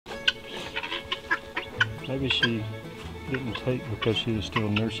Maybe she didn't take because she was still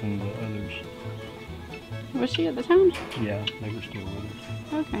nursing the others. Was she at the time? Yeah, they were still with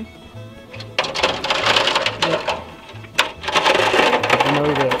her. Okay. Did you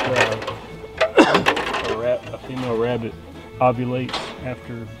know that a female rabbit ovulates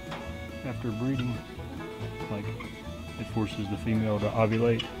after breeding? Like, it forces the female to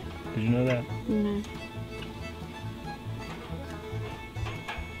ovulate. Did you know that? No.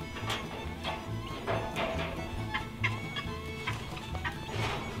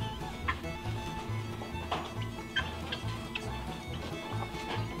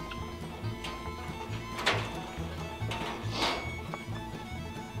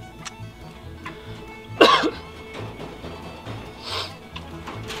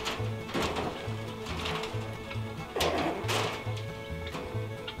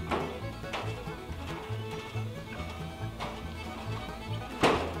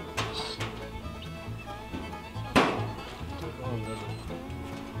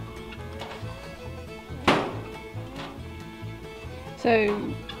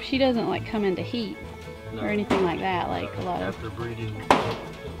 So she doesn't like come into heat or anything like that, like a lot of. After breeding,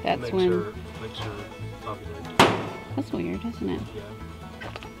 That's makes when. her ovulate. That's weird, isn't it? Yeah.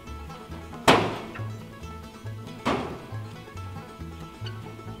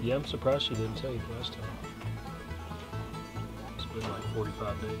 Yeah, I'm surprised she didn't tell you last time. It's been like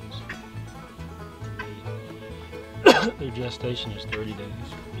 45 days. Their gestation is 30 days.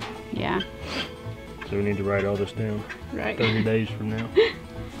 Yeah. So we need to write all this down. Right. 30 days from now.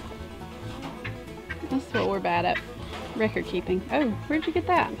 That's what we're bad at. Record keeping. Oh, where'd you get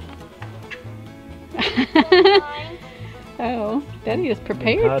that? Oh, Daddy is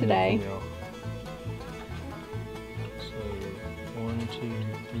prepared today. So 1, 2,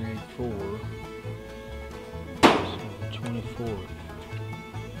 3, 4. So 24.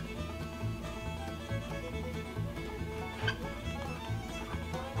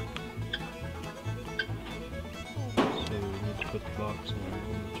 So we need to put the box in on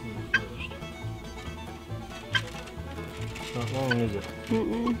the 21st. Not long, is it?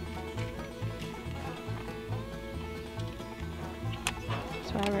 Mm-mm.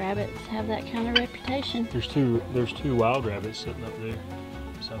 That's why rabbits have that kind of reputation. There's two wild rabbits sitting up there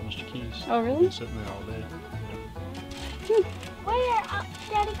beside Mr. Keys. Oh, really? They're sitting there all day. Where,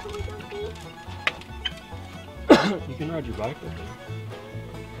 Daddy, can we go eat? You can ride your bike up there.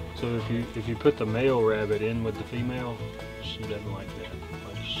 So if you put the male rabbit in with the female, she doesn't like that.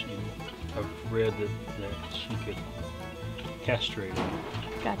 Like I've read that she could castrate her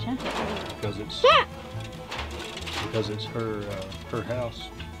Gotcha. because it's her house.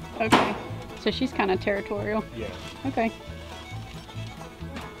 Okay. So she's kind of territorial. Yeah. Okay.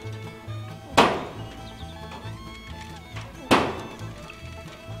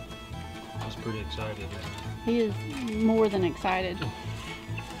 He's pretty excited. He is more than excited.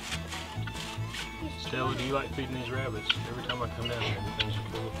 Stella, do you like feeding these rabbits? Every time I come down here, things are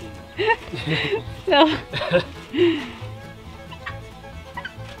full of food.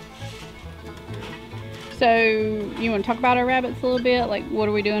 So you want to talk about our rabbits a little bit? Like, what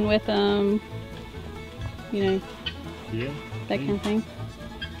are we doing with them? You know, Yeah. that kind of thing.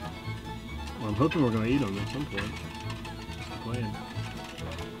 Well, I'm hoping we're going to eat them at some point. That's the plan.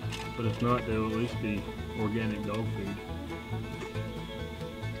 But if not, they'll at least be organic dog food.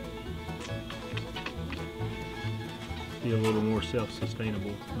 Be a little more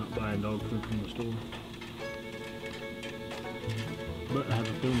self-sustainable, not buying dog food from the store. But I have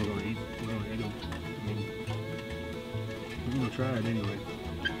a feeling we're going to eat them. I mean, we're going to try it anyway.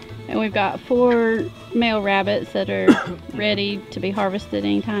 And we've got 4 male rabbits that are ready to be harvested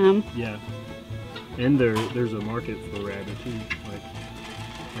anytime. Yeah. And there's a market for rabbit too. Like,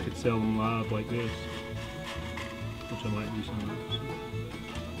 I could sell them live like this, which I might do some of.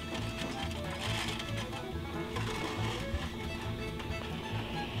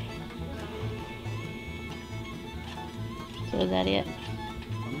 So is that it?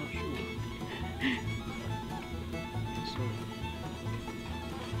 I'm not sure. So,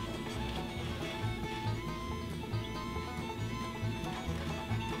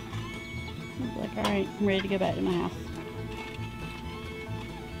 It's like, all right, I'm ready to go back to my house.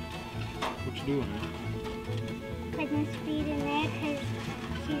 what you doing, man? Putting his feet in there because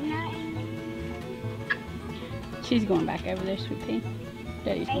she's not in She's going back over there, Sweet Pea.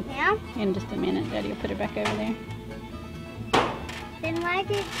 Daddy's right now. in just a minute. Daddy will put her back over there. Then why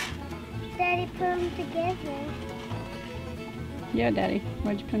did Daddy put them together? Yeah, Daddy.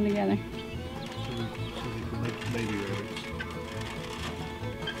 Why'd you put them together? So we can make baby rabbits.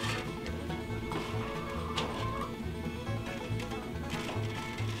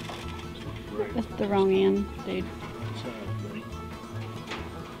 break. That's the wrong end, dude. Side break.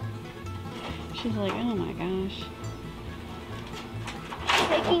 She's like, oh my gosh.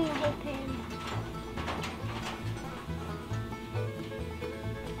 Taking the whole pin.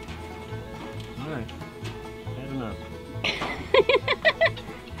 Alright. Had enough.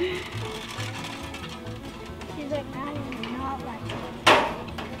 She's like not like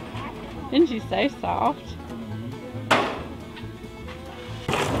Isn't she so soft?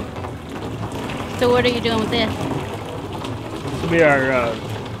 So what are you doing with this? This will be our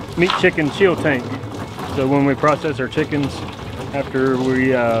meat chicken chill tank. So when we process our chickens, after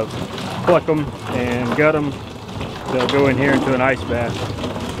we pluck them and gut them, they'll go in here into an ice bath.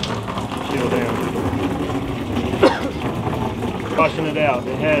 Chill down. Washing it out.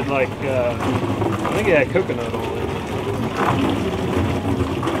 It had like, I think it had coconut on it.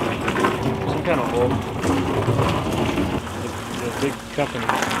 Some kind of oil. The big company.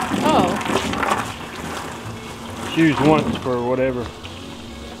 Oh, Choose once for whatever.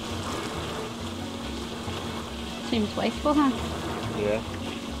 seems wasteful, huh? Yeah.